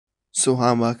So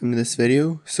hi and welcome to this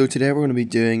video. So today what we're going to be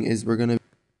doing is we're going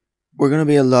to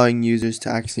be allowing users to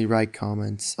actually write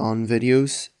comments on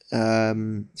videos.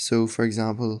 So for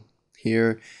example,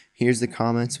 here's the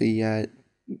comments we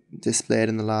displayed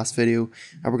in the last video,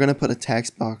 and we're going to put a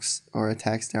text box or a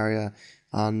text area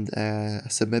and a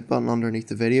submit button underneath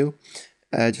the video,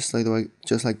 just like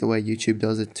the way YouTube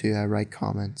does it to write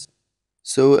comments.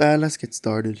 So let's get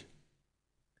started.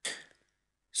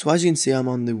 So as you can see, I'm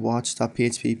on the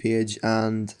watch.php page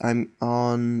and I'm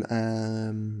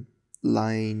on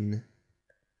line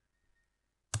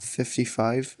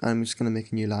 55. I'm just going to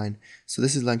make a new line. So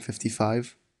this is line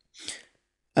 55.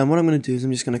 And what I'm going to do is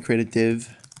I'm just going to create a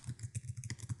div.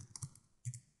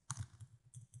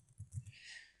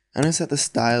 And I set the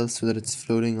style so that it's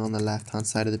floating on the left hand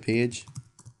side of the page.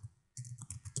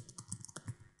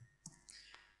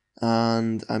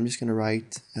 And I'm just going to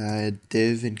write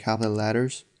div in capital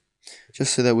letters,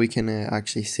 just so that we can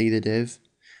actually see the div.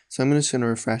 So I'm just going to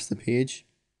refresh the page.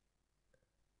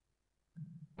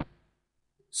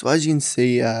 So as you can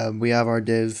see, we have our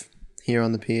div here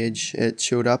on the page. It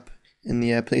showed up in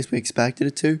the place we expected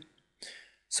it to.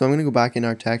 So I'm going to go back in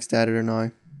our text editor now,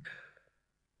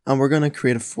 and we're going to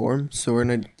create a form. So we're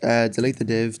going to delete the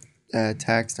div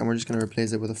text, and we're just going to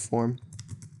replace it with a form.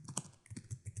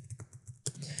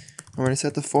 I'm going to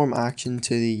set the form action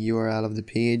to the URL of the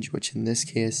page, which in this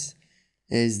case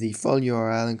is the full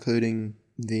URL including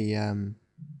the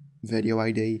video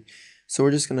ID. So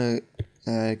we're just going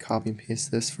to copy and paste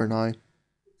this for now.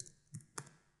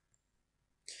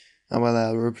 And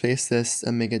I'll replace this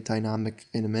and make it dynamic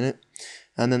in a minute.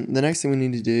 And then the next thing we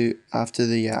need to do after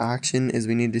the action is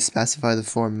we need to specify the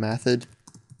form method.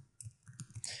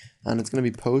 And it's going to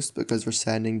be post because we're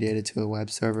sending data to a web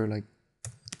server, like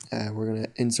we're going to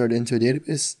insert it into a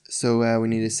database, so we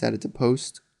need to set it to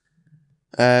post.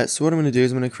 So what I'm going to do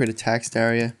is I'm going to create a text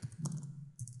area.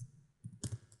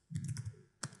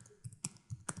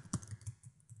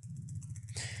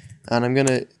 And I'm going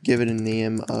to give it a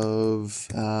name of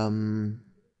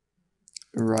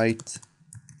write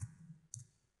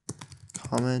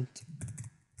comment.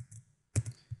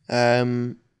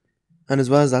 And as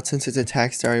well as that, since it's a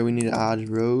text area, we need to add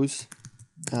rows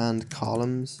and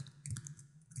columns.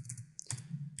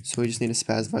 So we just need to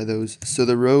specify those. So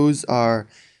the rows are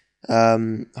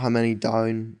how many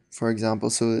down, for example.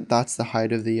 So that's the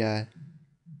height of the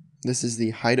this is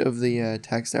the height of the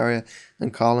text area,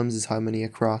 and columns is how many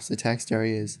across the text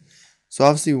area is. So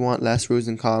obviously we want less rows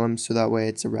and columns, so that way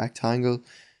it's a rectangle.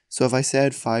 So if I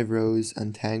said 5 rows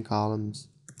and 10 columns,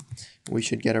 we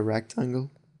should get a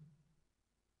rectangle.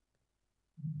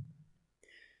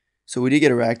 So we did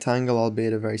get a rectangle,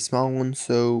 albeit a very small one,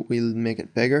 so we'll make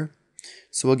it bigger.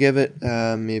 So we'll give it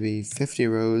maybe 50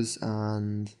 rows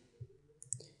and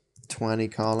 20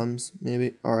 columns,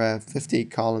 maybe, or 50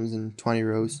 columns and 20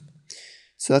 rows.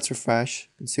 So let's refresh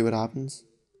and see what happens.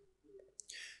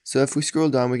 So if we scroll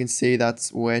down, we can see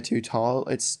that's way too tall.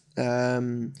 It's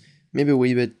maybe a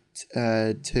wee bit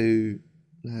too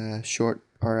short,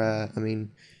 or I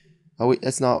mean,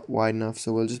 it's not wide enough.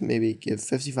 So we'll just maybe give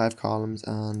 55 columns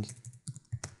and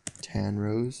 10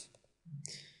 rows.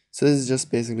 So this is just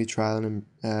basically trial and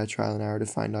error to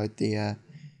find out the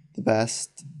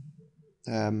best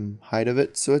height of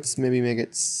it. So let's maybe make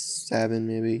it 7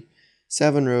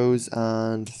 rows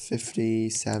and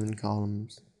 57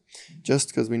 columns, just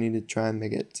because we need to try and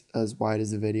make it as wide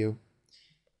as the video,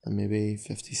 and maybe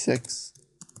 56.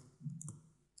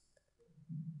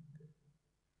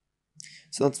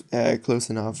 So that's close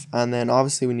enough. And then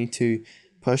obviously we need to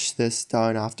push this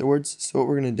down afterwards. So what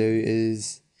we're going to do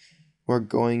is we're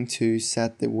going to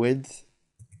set the width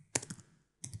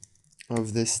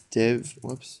of this div,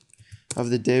 of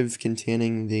the div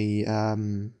containing the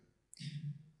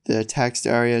text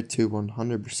area to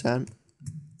 100%.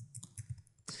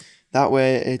 That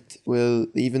way it will,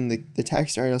 even the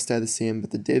text area will stay the same,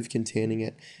 but the div containing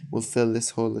it will fill this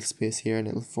whole little space here, and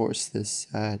it'll force this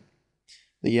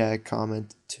the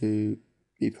comment to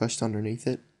be pushed underneath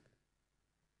it.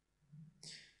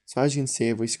 So as you can see,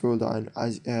 if we scroll down,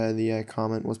 as the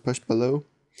comment was pushed below.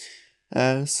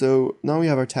 So now we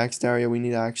have our text area, we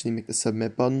need to actually make the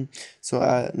submit button. So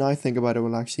now I think about it,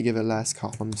 we'll actually give it less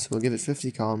columns. So we'll give it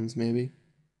 50 columns maybe,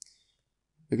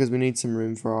 because we need some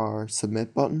room for our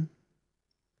submit button.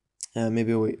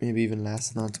 Maybe even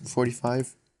less than that,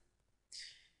 45.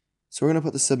 So we're going to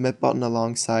put the submit button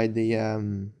alongside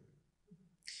the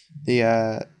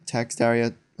text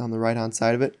area on the right hand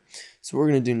side of it. So what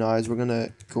we're going to do now is we're going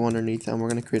to go underneath and we're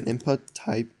going to create an input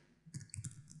type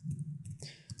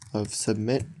of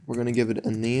submit. We're going to give it a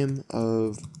name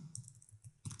of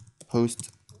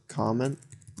post comment,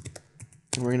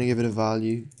 and we're going to give it a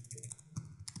value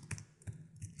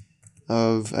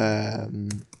of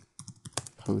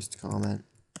post comment.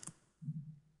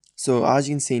 So as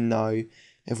you can see now,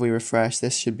 if we refresh,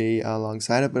 this should be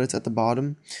alongside it, but it's at the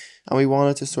bottom, and we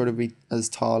want it to sort of be as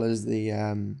tall as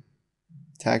the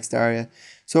text area.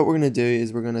 So what we're going to do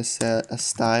is we're going to set a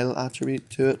style attribute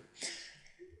to it,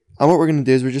 and what we're going to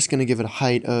do is we're just going to give it a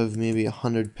height of maybe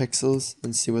 100 pixels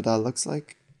and see what that looks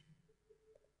like.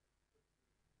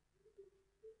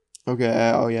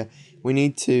 Okay, oh yeah, we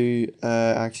need to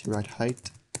actually write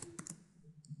height.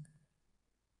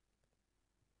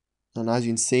 And as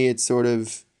you can see, it sort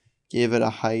of gave it a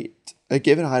height. It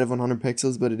gave it a height of 100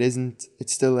 pixels, but it isn't.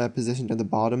 It's still positioned at the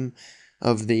bottom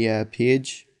of the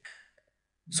page.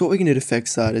 So what we can do to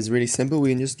fix that is really simple.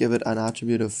 We can just give it an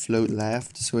attribute of float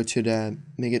left, so it should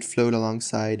make it float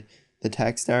alongside the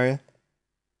text area.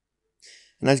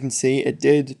 And as you can see, it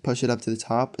did push it up to the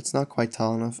top. It's not quite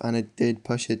tall enough, and it did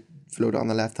push it, float on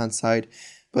the left hand side,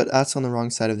 but that's on the wrong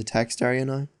side of the text area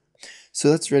now. So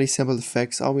that's really simple to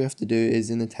fix. All we have to do is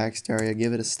in the text area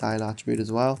give it a style attribute as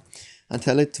well and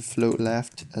tell it to float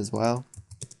left as well.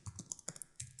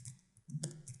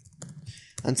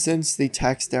 And since the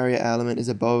text area element is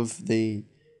above the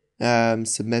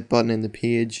submit button in the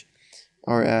page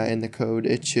or in the code,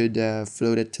 it should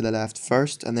float it to the left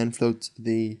first and then float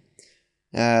the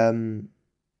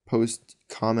post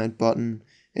comment button.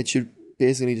 It should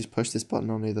basically just push this button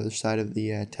on the other side of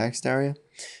the text area,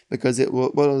 because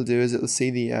what it'll do is it'll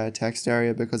see the text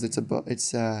area because it's above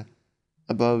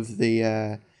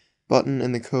the button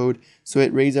in the code, so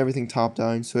it reads everything top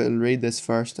down. So it'll read this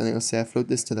first and it'll say float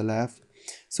this to the left,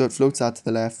 so it floats that to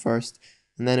the left first,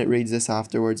 and then it reads this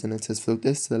afterwards and it says float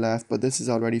this to the left, but this is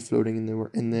already floating in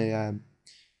the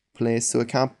place, so it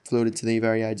can't float it to the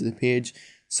very edge of the page,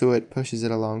 so it pushes it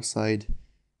alongside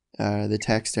the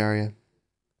text area.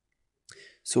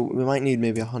 So we might need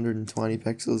maybe 120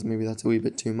 pixels, maybe that's a wee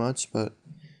bit too much, but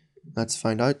let's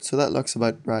find out. So that looks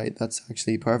about right, that's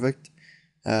actually perfect.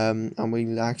 And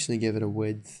we'll actually give it a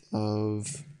width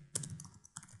of,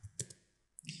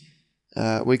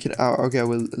 okay,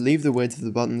 we'll leave the width of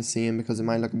the button the same because it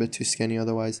might look a bit too skinny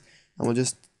otherwise, and we'll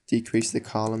just decrease the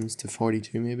columns to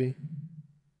 42 maybe.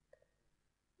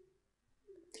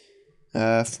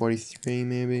 43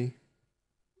 maybe.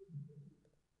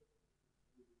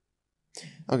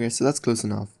 Okay, so that's close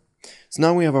enough. So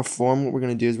now we have our form. What we're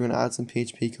going to do is we're going to add some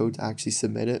PHP code to actually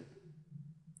submit it.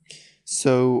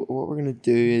 So what we're going to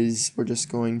do is we're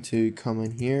just going to come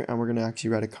in here and we're going to actually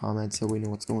write a comment so we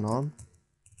know what's going on.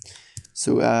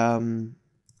 So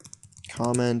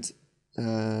comment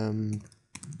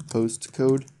post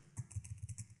code.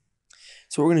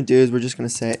 So what we're going to do is we're just going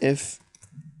to say if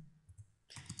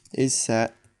is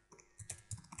set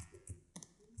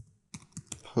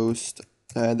post.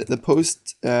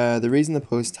 The reason the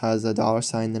post has a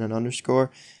 $sign then an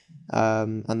underscore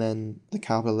and then the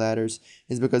capital letters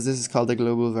is because this is called a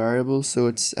global variable, so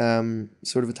it's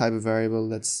sort of a type of variable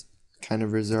that's kind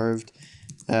of reserved,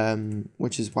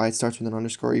 which is why it starts with an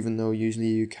underscore, even though usually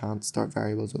you can't start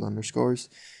variables with underscores.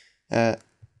 And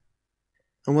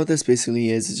what this basically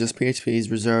is just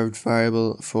PHP's reserved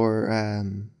variable for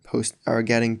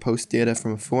getting post data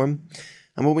from a form.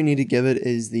 And what we need to give it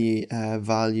is the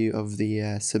value of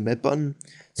the submit button.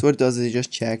 So what it does is it just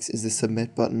checks, is the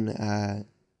submit button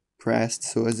pressed,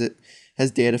 so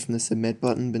has data from the submit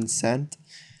button been sent.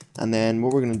 And then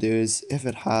what we're going to do is, if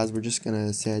it has, we're just going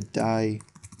to say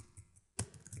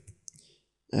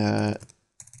we're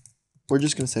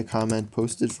just going to say comment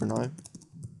posted for now.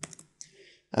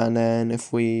 And then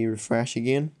if we refresh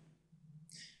again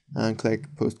and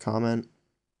click post comment,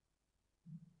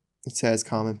 it says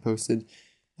comment posted.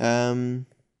 I'm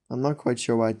not quite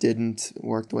sure why it didn't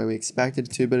work the way we expected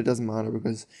it to, but it doesn't matter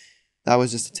because that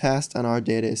was just a test and our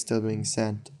data is still being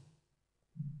sent.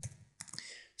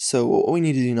 So what we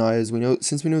need to do now is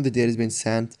since we know the data has been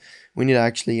sent, we need to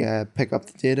actually pick up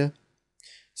the data.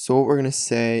 So what we're going to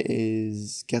say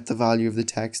is get the value of the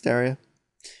text area,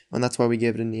 and that's why we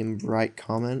gave it a name write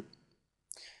comment.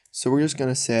 So we're just going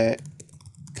to say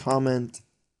comment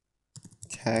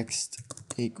text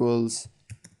equals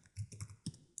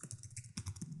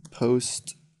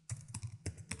post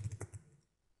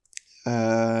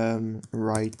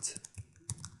write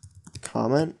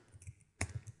comment.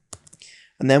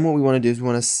 And then what we want to do is we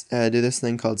want to do this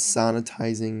thing called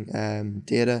sanitizing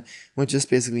data, which just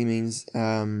basically means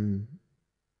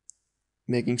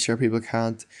making sure people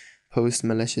can't post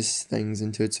malicious things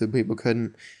into it. So people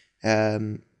couldn't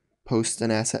post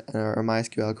an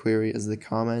MySQL query as the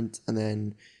comment and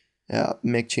then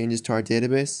make changes to our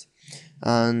database.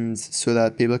 and so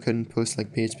that people couldn't post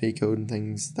like PHP code and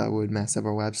things that would mess up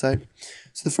our website.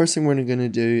 So the first thing we're going to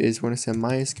do is we're going to say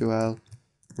MySQL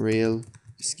rel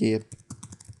escape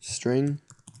string,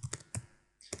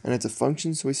 and it's a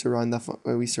function, so we surround that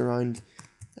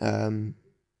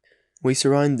we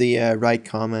surround the write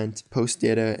comment post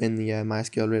data in the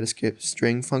MySQL rel escape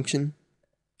string function.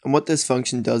 And what this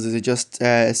function does is it just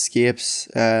escapes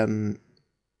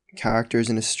characters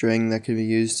in a string that could be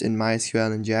used in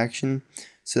MySQL injection.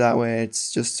 So that way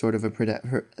it's just sort of a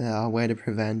way to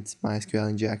prevent MySQL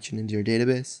injection into your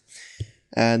database.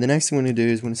 The next thing we're going to do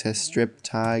is we're going to say strip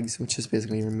tags, which just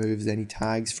basically removes any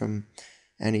tags from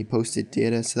any posted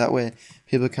data. So that way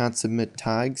people can't submit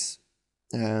tags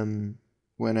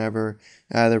whenever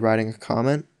they're writing a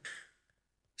comment.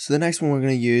 So the next one we're going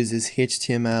to use is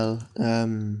HTML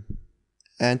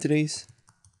entities,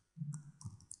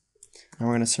 and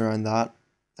we're going to surround that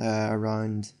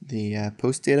around the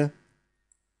post data.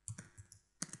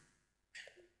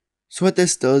 So what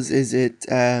this does is it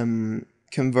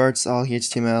converts all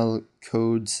HTML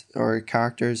codes or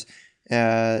characters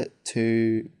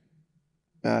to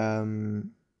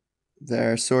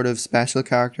their sort of special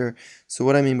character. So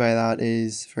what I mean by that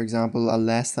is, for example, a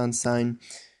less than sign.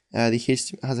 Has a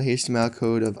HTML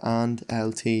code of and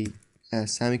lt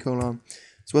semicolon.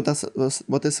 So what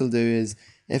this will do is,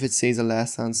 if it sees a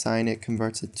less than sign, it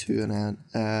converts it to an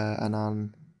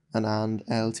and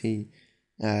lt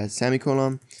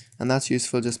semicolon, and that's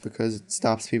useful just because it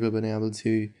stops people being able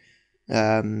to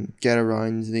get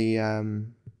around the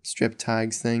strip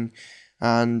tags thing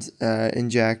and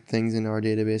inject things in our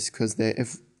database. Because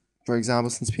if, for example,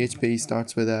 since PHP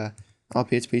starts with all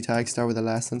PHP tags start with a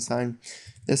less than sign,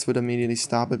 this would immediately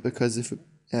stop it, because if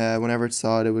whenever it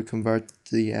saw it, it would convert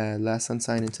the less than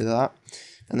sign into that,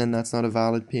 and then that's not a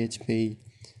valid PHP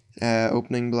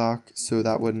opening block, so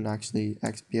that wouldn't actually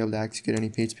be able to execute any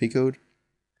PHP code.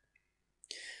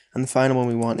 And the final one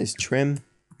we want is trim,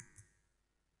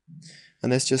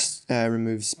 and this just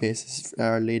removes spaces,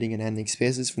 leading and ending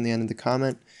spaces from the end of the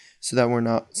comment, so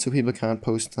that so people can't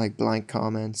post like blank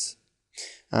comments.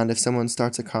 And if someone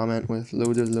starts a comment with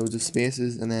loads of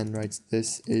spaces and then writes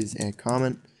 "this is a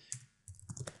comment,"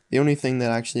 the only thing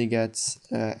that actually gets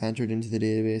entered into the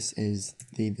database is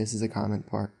the "this is a comment"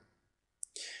 part.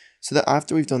 So that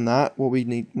after we've done that, what we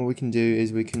can do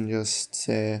is we can just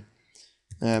say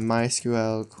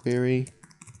MySQL query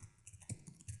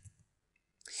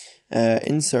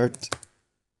insert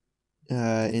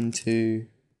into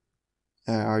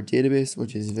our database,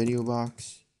 which is video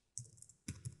box,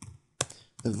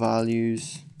 the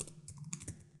values,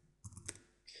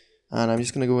 and I'm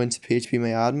just going to go into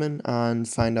phpMyAdmin and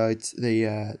find out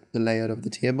the layout of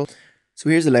the table. So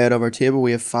here's the layout of our table.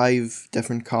 We have 5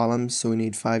 different columns, so we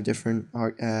need 5 different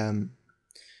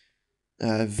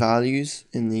values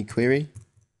in the query.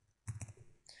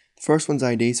 The first one's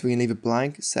ID, so we can leave it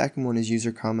blank. Second one is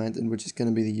user commented, which is going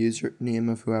to be the username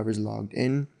of whoever's logged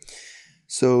in.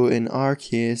 So in our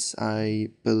case, I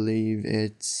believe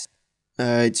it's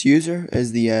user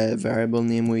is the variable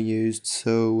name we used,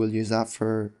 so we'll use that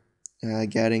for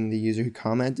getting the user who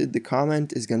commented. The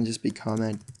comment is going to just be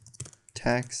comment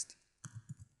text,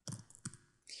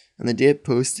 and the date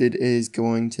posted is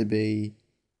going to be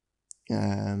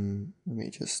let me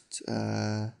just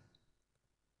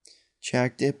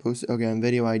check date posted. Okay, on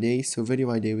video ID. So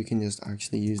video ID, we can just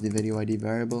actually use the video ID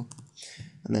variable,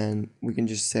 and then we can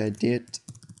just say date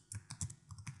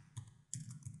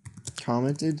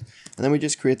commented, and then we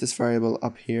just create this variable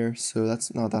up here. So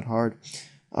that's not that hard.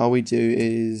 All we do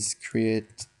is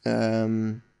create a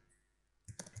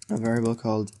variable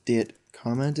called date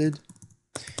commented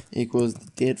equals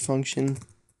the date function,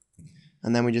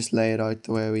 and then we just lay it out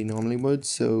the way we normally would.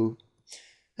 So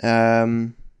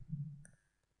what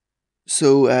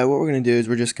we're going to do is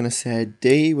we're just going to say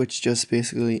d, which just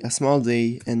basically, a small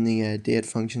d in the date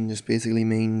function just basically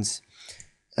means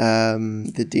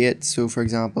the date. So for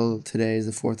example, today is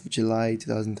the 4th of July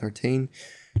 2013,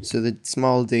 so the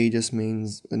small d just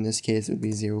means, in this case, it would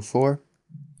be 04.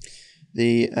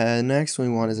 The next one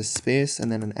we want is a space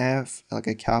and then an F, like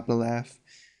a capital F.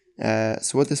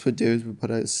 So what this would do is we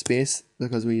put a space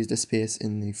because we used a space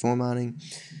in the formatting,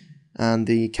 and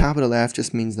the capital F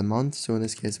just means the month, so in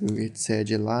this case we would say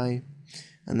July,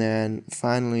 and then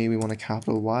finally we want a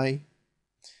capital Y,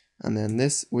 and then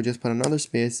this would just put another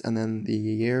space and then the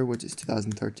year, which is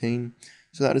 2013.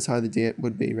 So that is how the date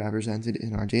would be represented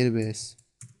in our database.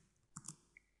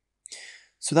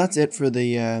 So that's it for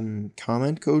the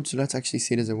comment code. So let's actually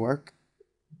see, does it work?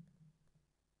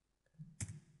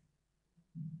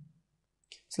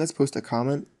 So let's post a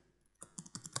comment.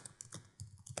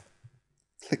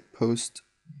 Click post,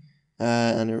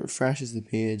 and it refreshes the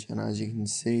page, and as you can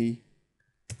see,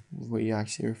 we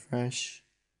actually refresh.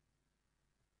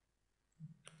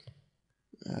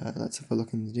 Let's have a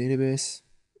look in the database.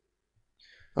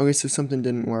 Okay, so something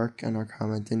didn't work and our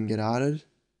comment didn't get added.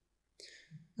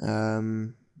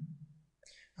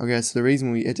 Okay, so the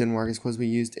reason it didn't work is because we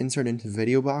used insert into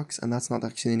video box, and that's not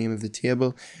actually the name of the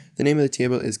table. The name of the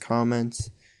table is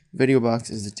comments. Video box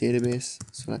is the database.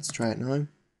 So let's try it now.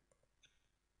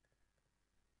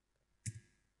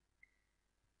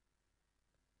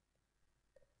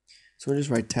 So we'll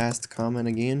just write test comment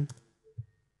again.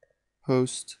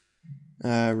 Post,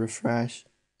 refresh,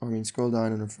 scroll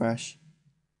down and refresh.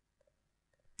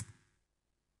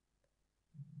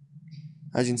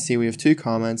 As you can see, we have 2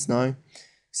 comments now,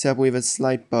 except we have a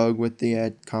slight bug with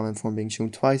the comment form being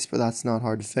shown twice, but that's not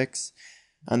hard to fix.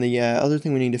 And the other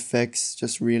thing we need to fix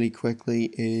just really quickly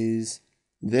is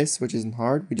this, which isn't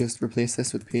hard. We just replace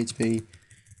this with PHP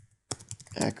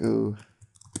echo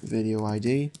video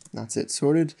ID. That's it,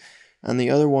 sorted. And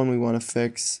the other one we want to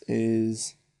fix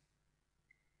is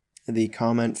the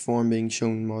comment form being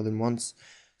shown more than once.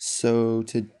 So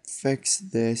to fix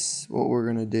this, what we're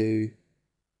going to do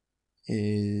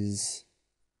is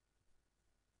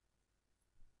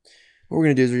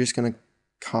we're just going to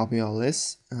copy all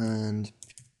this and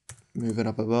move it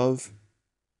up above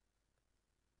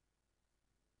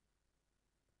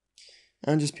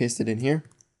and just paste it in here.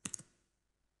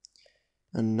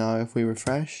 And now if we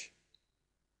refresh,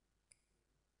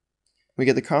 we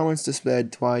get the comments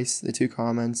displayed twice, the 2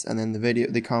 comments, and then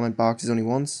the comment box is only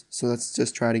once. So let's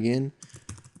just try it again.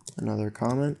 Another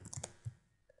comment,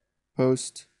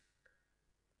 post.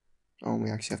 Oh,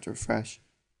 we actually have to refresh.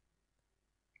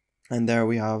 And there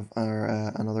we have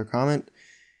our another comment,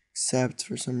 except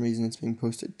for some reason it's being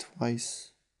posted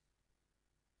twice.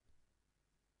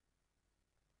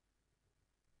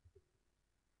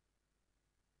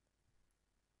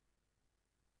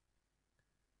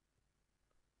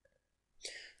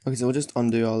 Okay, so we'll just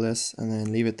undo all this and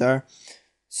then leave it there.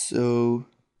 So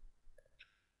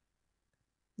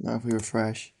now if we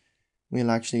refresh, we'll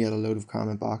actually get a load of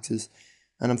comment boxes.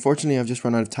 And unfortunately, I've just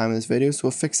run out of time in this video, so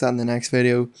we'll fix that in the next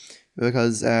video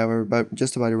because we're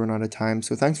just about to run out of time.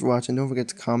 So thanks for watching. Don't forget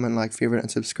to comment, like, favorite,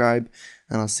 and subscribe,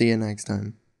 and I'll see you next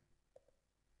time.